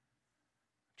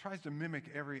 tries to mimic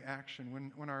every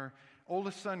action. When our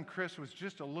oldest son, Chris, was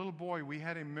just a little boy, we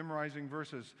had him memorizing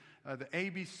verses, the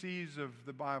ABCs of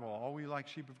the Bible. All we like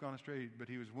sheep have gone astray, but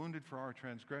he was wounded for our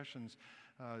transgressions.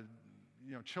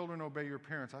 Children, obey your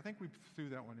parents. I think we threw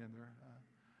that one in there.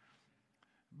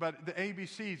 But the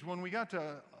ABCs, when we got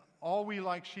to all we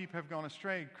like sheep have gone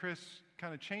astray, Chris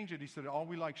kind of changed it. He said, all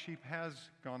we like sheep has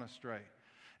gone astray.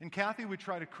 And Kathy would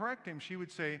try to correct him. She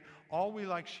would say, all we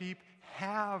like sheep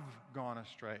have gone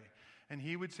astray. And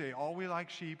he would say, all we like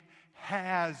sheep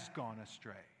has gone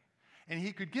astray. And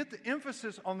he could get the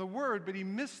emphasis on the word, but he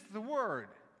missed the word.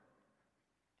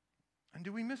 And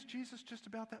do we miss Jesus just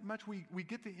about that much? We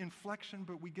get the inflection,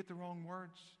 but we get the wrong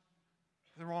words,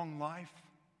 the wrong life.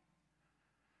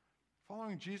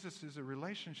 Following Jesus is a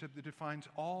relationship that defines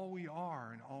all we are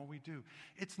and all we do.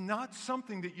 It's not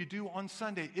something that you do on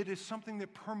Sunday. It is something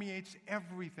that permeates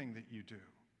everything that you do,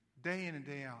 day in and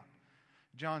day out.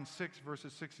 John 6,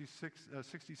 verses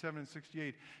 67 and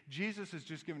 68. Jesus has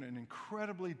just given an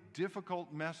incredibly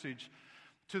difficult message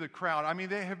to the crowd. I mean,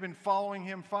 they have been following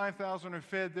him. 5,000 are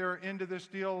fed. They're into this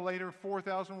deal. Later,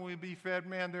 4,000 will be fed.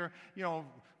 Man, they're,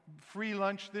 free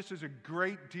lunch. This is a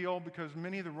great deal because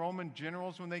many of the Roman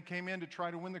generals, when they came in to try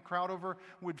to win the crowd over,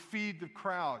 would feed the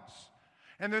crowds.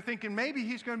 And they're thinking, maybe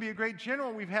he's going to be a great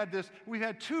general. We've had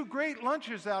 2 great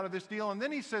lunches out of this deal. And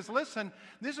then he says, listen,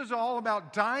 this is all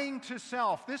about dying to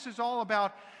self. This is all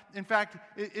about, in fact,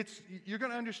 you're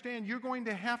going to understand, you're going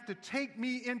to have to take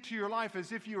me into your life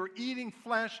as if you were eating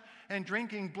flesh and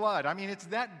drinking blood. I mean, it's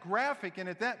that graphic. And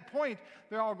at that point,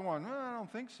 they're all going, I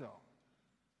don't think so.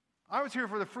 I was here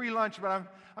for the free lunch, but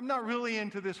I'm not really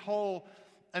into this whole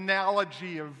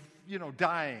analogy of,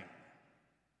 dying.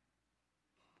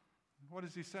 What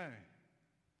does he say?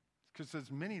 Because it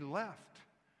says many left.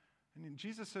 And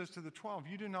Jesus says to the 12,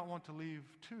 you do not want to leave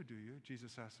too, do you?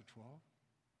 Jesus asked the 12.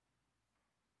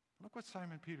 Look what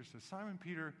Simon Peter says. Simon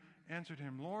Peter answered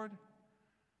him, Lord,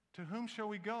 to whom shall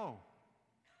we go?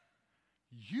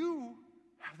 You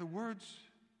have the words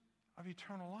of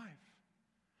eternal life.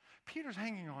 Peter's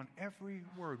hanging on every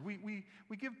word. We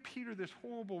give Peter this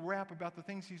horrible rap about the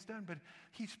things he's done, but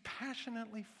he's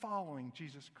passionately following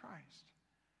Jesus Christ.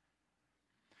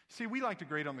 See, we like to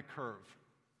grade on the curve,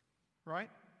 right?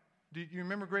 Do you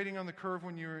remember grading on the curve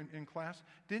when you were in class?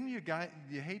 Didn't you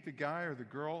hate the guy or the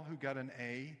girl who got an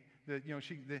A?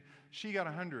 She got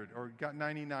 100 or got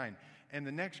 99, and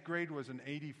the next grade was an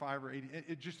 85 or 80.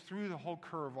 It just threw the whole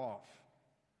curve off.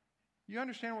 You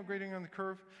understand what grading on the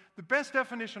curve? The best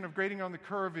definition of grading on the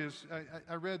curve is,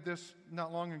 I read this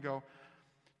not long ago.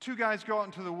 2 guys go out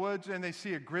into the woods and they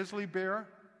see a grizzly bear.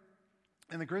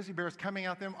 And the grizzly bear is coming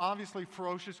at them, obviously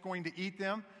ferocious, going to eat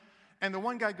them. And the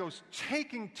one guy goes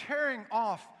tearing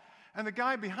off. And the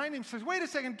guy behind him says, wait a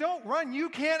second, don't run. You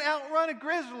can't outrun a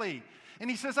grizzly. And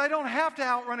he says, I don't have to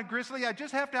outrun a grizzly. I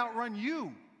just have to outrun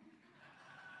you.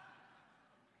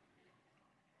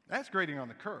 That's grading on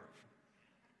the curve.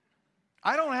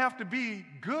 I don't have to be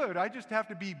good. I just have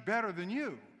to be better than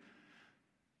you.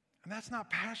 And that's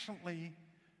not passionately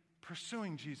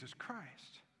pursuing Jesus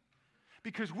Christ.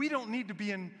 Because we don't need to be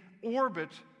in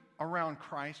orbit around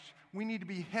Christ. We need to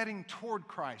be heading toward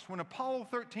Christ. When Apollo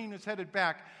 13 is headed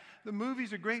back, the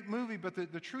movie's a great movie, but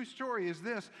the true story is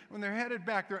this. When they're headed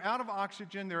back, they're out of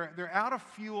oxygen. They're out of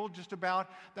fuel just about.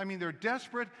 I mean, they're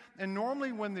desperate. And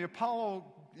normally when the Apollo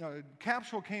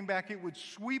capsule came back, it would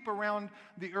sweep around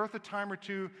the Earth a time or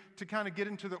two to kind of get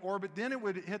into the orbit. Then it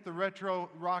would hit the retro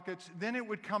rockets. Then it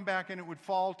would come back and it would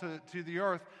fall to the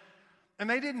Earth. And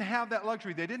they didn't have that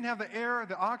luxury. They didn't have the air,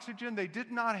 the oxygen. They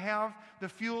did not have the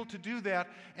fuel to do that.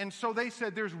 And so they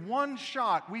said, there's one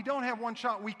shot. We don't have one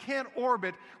shot. We can't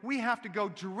orbit. We have to go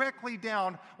directly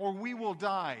down or we will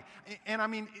die. And I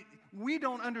mean, we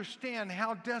don't understand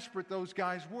how desperate those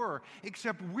guys were,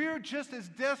 except we're just as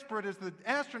desperate as the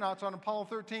astronauts on Apollo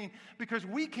 13 because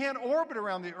we can't orbit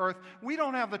around the earth. We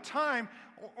don't have the time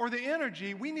or the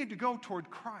energy. We need to go toward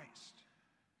Christ.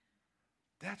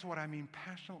 That's what I mean,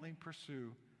 passionately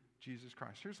pursue Jesus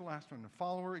Christ. Here's the last one. The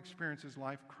follower experiences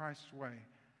life Christ's way.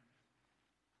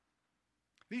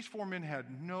 These four men had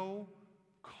no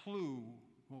clue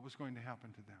what was going to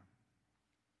happen to them.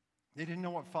 They didn't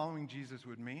know what following Jesus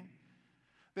would mean.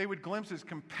 They would glimpse his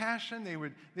compassion.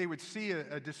 They would see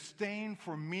a disdain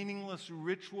for meaningless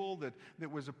ritual that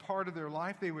was a part of their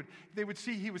life. They would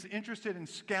see he was interested in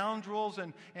scoundrels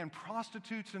and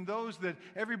prostitutes and those that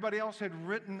everybody else had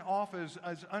written off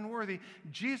as unworthy.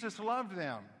 Jesus loved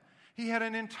them. He had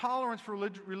an intolerance for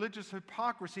religious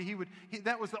hypocrisy.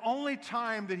 That was the only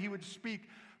time that he would speak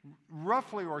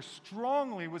roughly or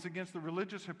strongly was against the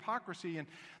religious hypocrisy.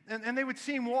 And they would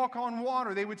see him walk on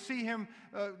water. They would see him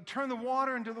turn the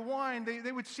water into the wine.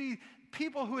 They would see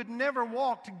people who had never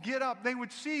walked get up. They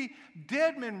would see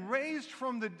dead men raised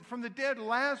from the dead,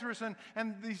 Lazarus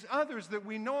and these others that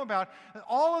we know about.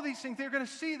 All of these things, they're going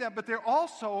to see that, but they're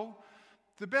also,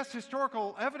 the best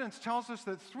historical evidence tells us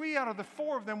that 3 out of the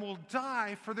 4 of them will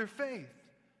die for their faith.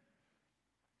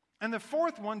 And the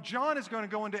fourth one, John, is going to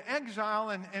go into exile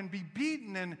and be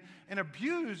beaten and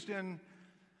abused. And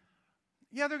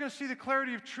yeah, they're going to see the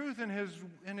clarity of truth in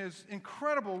his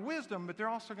incredible wisdom, but they're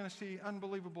also going to see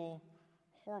unbelievable,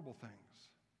 horrible things.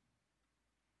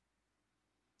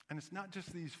 And it's not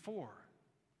just these 4.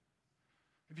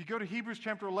 If you go to Hebrews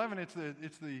chapter 11,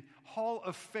 it's the hall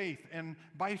of faith. And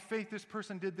by faith, this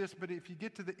person did this. But if you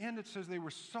get to the end, it says they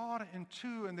were sawed in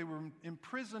two and they were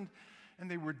imprisoned and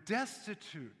they were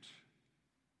destitute.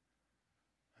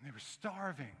 And they were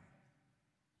starving.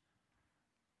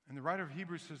 And the writer of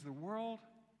Hebrews says the world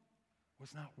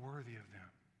was not worthy of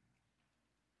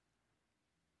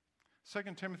them.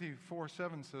 2 Timothy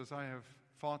 4:7 says, I have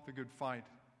fought the good fight.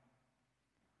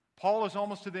 Paul is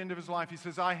almost to the end of his life. He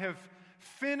says, I have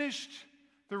finished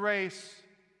the race.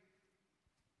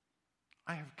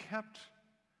 I have kept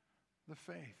the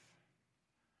faith.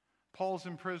 Paul's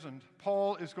imprisoned.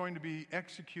 Paul is going to be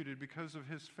executed because of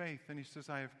his faith. And he says,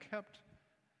 I have kept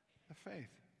the faith.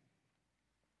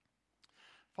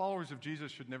 Followers of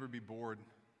Jesus should never be bored.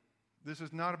 This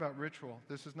is not about ritual.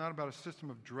 This is not about a system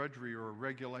of drudgery or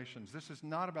regulations. This is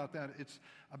not about that. It's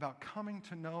about coming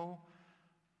to know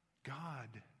God,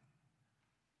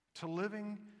 to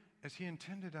living as he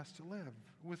intended us to live,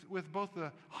 with both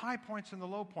the high points and the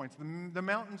low points, the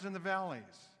mountains and the valleys,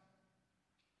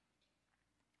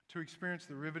 to experience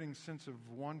the riveting sense of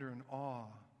wonder and awe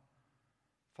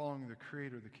following the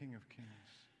Creator, the King of Kings.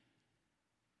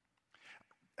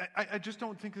 I just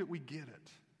don't think that we get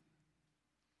it.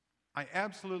 I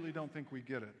absolutely don't think we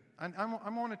get it. And I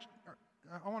want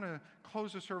to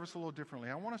close the service a little differently.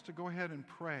 I want us to go ahead and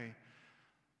pray,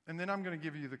 and then I'm going to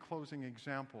give you the closing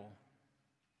example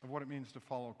of what it means to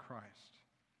follow Christ.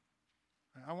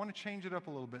 I want to change it up a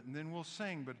little bit, and then we'll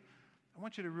sing, but I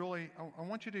want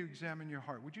you to examine your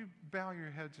heart. Would you bow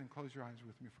your heads and close your eyes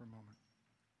with me for a moment?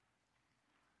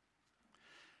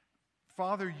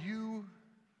 Father, you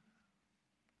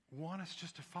want us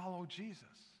just to follow Jesus.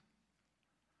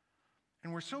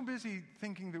 And we're so busy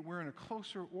thinking that we're in a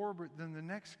closer orbit than the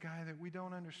next guy that we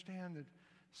don't understand that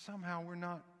somehow we're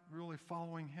not really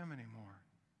following him anymore.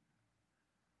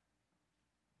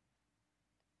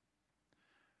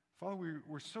 Father,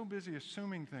 we're so busy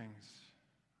assuming things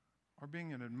or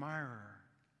being an admirer.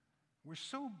 We're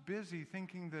so busy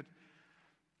thinking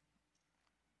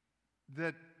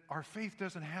that our faith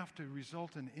doesn't have to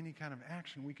result in any kind of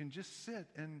action. We can just sit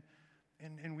and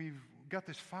we've got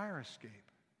this fire escape.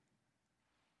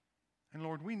 And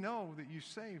Lord, we know that you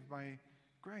save by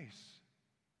grace.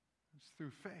 It's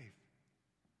through faith.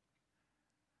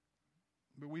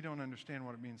 But we don't understand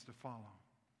what it means to follow.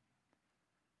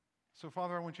 So,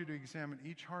 Father, I want you to examine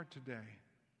each heart today.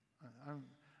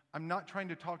 I'm not trying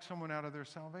to talk someone out of their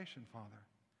salvation, Father.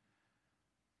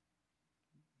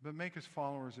 But make us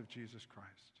followers of Jesus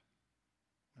Christ.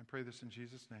 I pray this in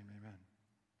Jesus' name, amen.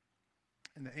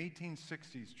 In the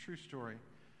 1860s, true story,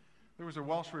 there was a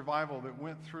Welsh revival that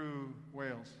went through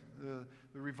Wales. The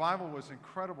revival was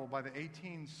incredible. By the late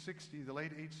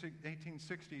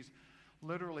 1860s,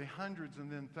 literally hundreds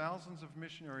and then thousands of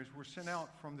missionaries were sent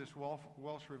out from this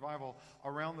Welsh revival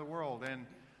around the world.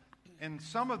 And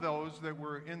some of those that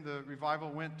were in the revival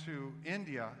went to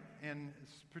India. And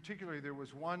particularly there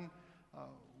was one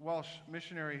Welsh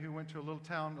missionary who went to a little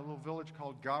village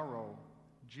called Garo,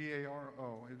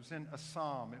 Garo. It was in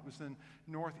Assam. It was in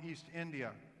northeast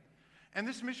India. And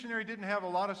this missionary didn't have a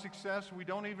lot of success. We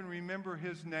don't even remember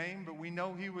his name, but we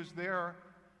know he was there.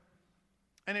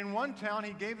 And in one town,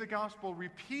 he gave the gospel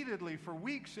repeatedly for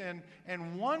weeks.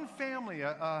 And one family,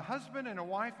 a husband and a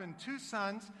wife and 2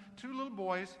 sons, 2 little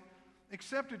boys,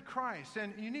 accepted Christ.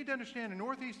 And you need to understand, in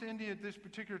Northeast India at this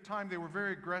particular time, they were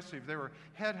very aggressive. They were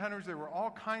headhunters. There were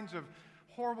all kinds of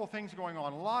horrible things going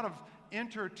on. A lot of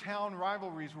inter-town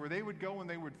rivalries where they would go and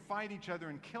they would fight each other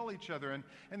and kill each other.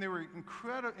 And they were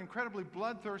incredibly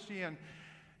bloodthirsty.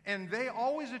 And they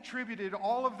always attributed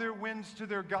all of their wins to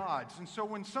their gods. And so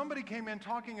when somebody came in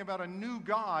talking about a new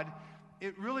god,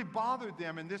 it really bothered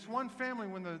them. And this one family,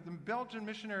 when the Belgian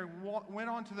missionary went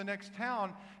on to the next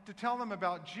town to tell them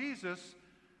about Jesus,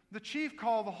 the chief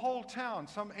called the whole town,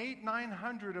 some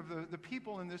 800-900 of the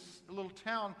people in this little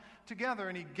town together,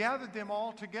 and he gathered them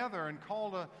all together and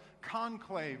called a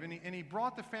conclave. And he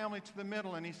brought the family to the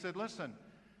middle, and he said, listen,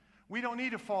 we don't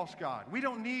need a false god. We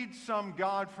don't need some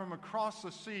god from across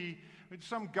the sea,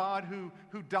 some god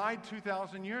who died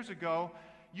 2,000 years ago.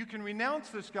 You can renounce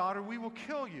this god or we will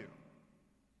kill you.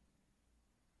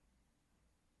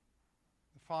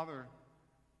 The father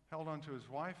held on to his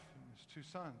wife and his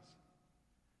 2 sons.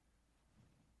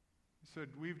 He said,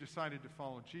 we've decided to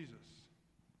follow Jesus.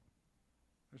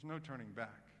 There's no turning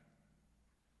back.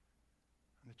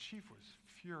 And the chief was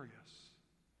furious.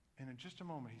 And in just a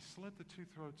moment, he slit the 2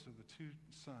 throats of the 2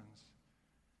 sons.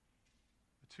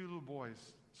 The 2 little boys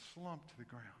slumped to the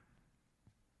ground.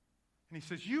 And he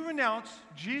says, you renounce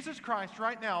Jesus Christ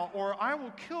right now, or I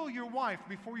will kill your wife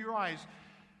before your eyes.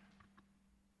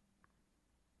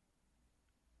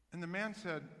 And the man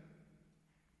said,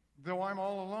 though I'm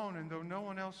all alone and though no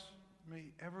one else may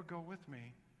ever go with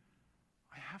me,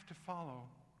 I have to follow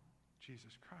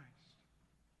Jesus Christ.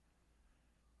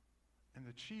 And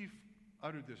the chief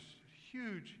uttered this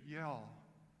huge yell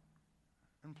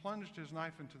and plunged his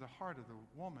knife into the heart of the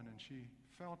woman, and she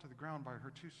fell to the ground by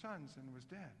her 2 sons and was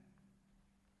dead.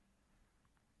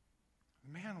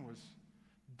 The man was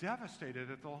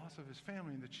devastated at the loss of his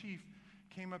family, and the chief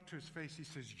came up to his face. He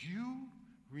says, you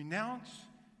renounce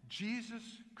Jesus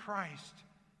Christ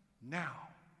now.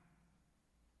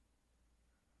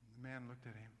 And the man looked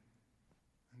at him,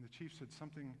 and the chief said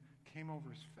something came over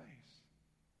his face.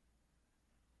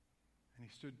 And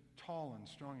he stood tall and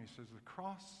strong. He says, the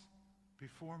cross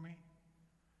before me,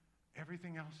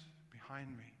 everything else behind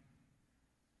me.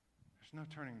 There's no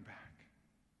turning back.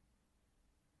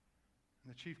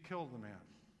 And the chief killed the man.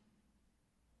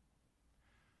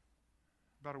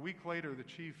 About a week later, the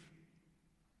chief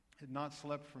had not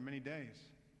slept for many days.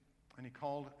 And he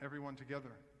called everyone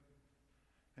together.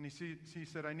 And he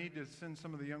said, I need to send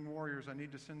some of the young warriors. I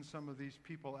need to send some of these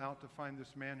people out to find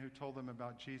this man who told them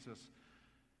about Jesus.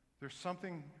 There's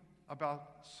something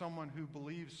about someone who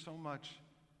believes so much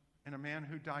in a man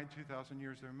who died 2,000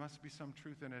 years. There must be some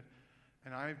truth in it.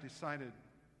 And I've decided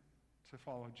to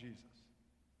follow Jesus.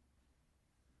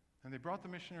 And they brought the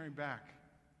missionary back.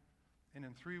 And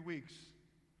in 3 weeks,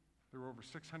 there were over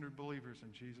 600 believers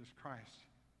in Jesus Christ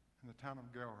in the town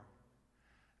of Garo.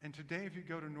 And today, if you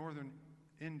go to northern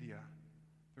India,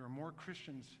 there are more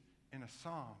Christians in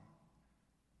Assam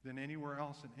than anywhere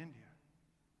else in India.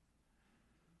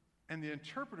 And the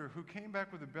interpreter who came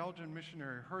back with a Belgian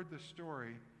missionary heard this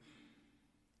story,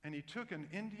 and he took an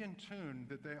Indian tune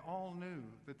that they all knew,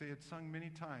 that they had sung many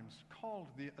times, called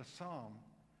the Assam,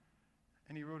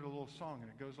 and he wrote a little song, and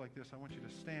it goes like this. I want you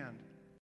to stand.